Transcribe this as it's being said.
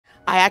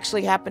I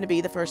actually happen to be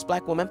the first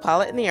Black woman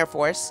pilot in the Air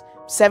Force,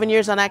 7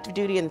 years on active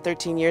duty and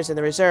 13 years in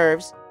the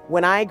reserves.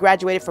 When I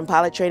graduated from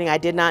pilot training, I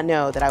did not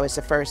know that I was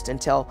the first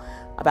until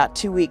about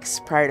 2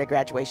 weeks prior to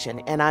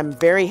graduation. And I'm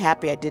very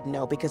happy I didn't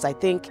know, because I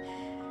think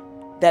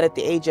that at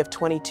the age of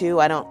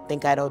 22, I don't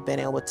think I'd have been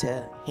able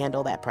to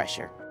handle that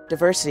pressure.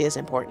 Diversity is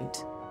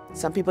important.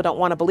 Some people don't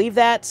want to believe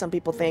that. Some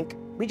people think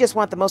we just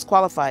want the most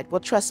qualified.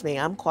 Well, trust me,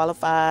 I'm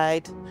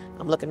qualified.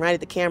 I'm looking right at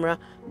the camera.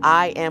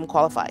 I am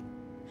qualified.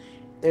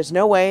 There's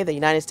no way the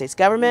United States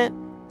government,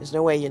 there's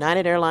no way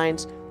United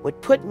Airlines would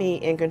put me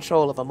in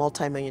control of a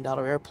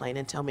multi-million-dollar airplane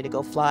and tell me to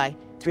go fly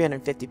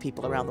 350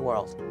 people around the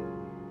world.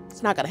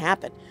 It's not going to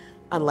happen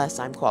unless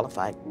I'm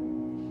qualified.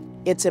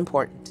 It's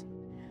important.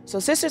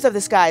 So Sisters of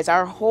the Skies,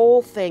 our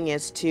whole thing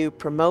is to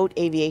promote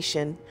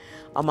aviation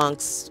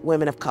amongst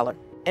women of color.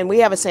 And we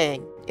have a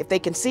saying, if they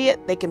can see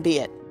it, they can be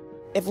it.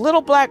 If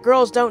little Black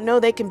girls don't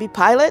know they can be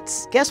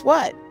pilots, guess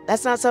what?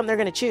 That's not something they're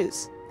going to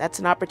choose. That's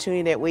an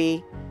opportunity that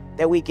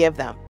we give them.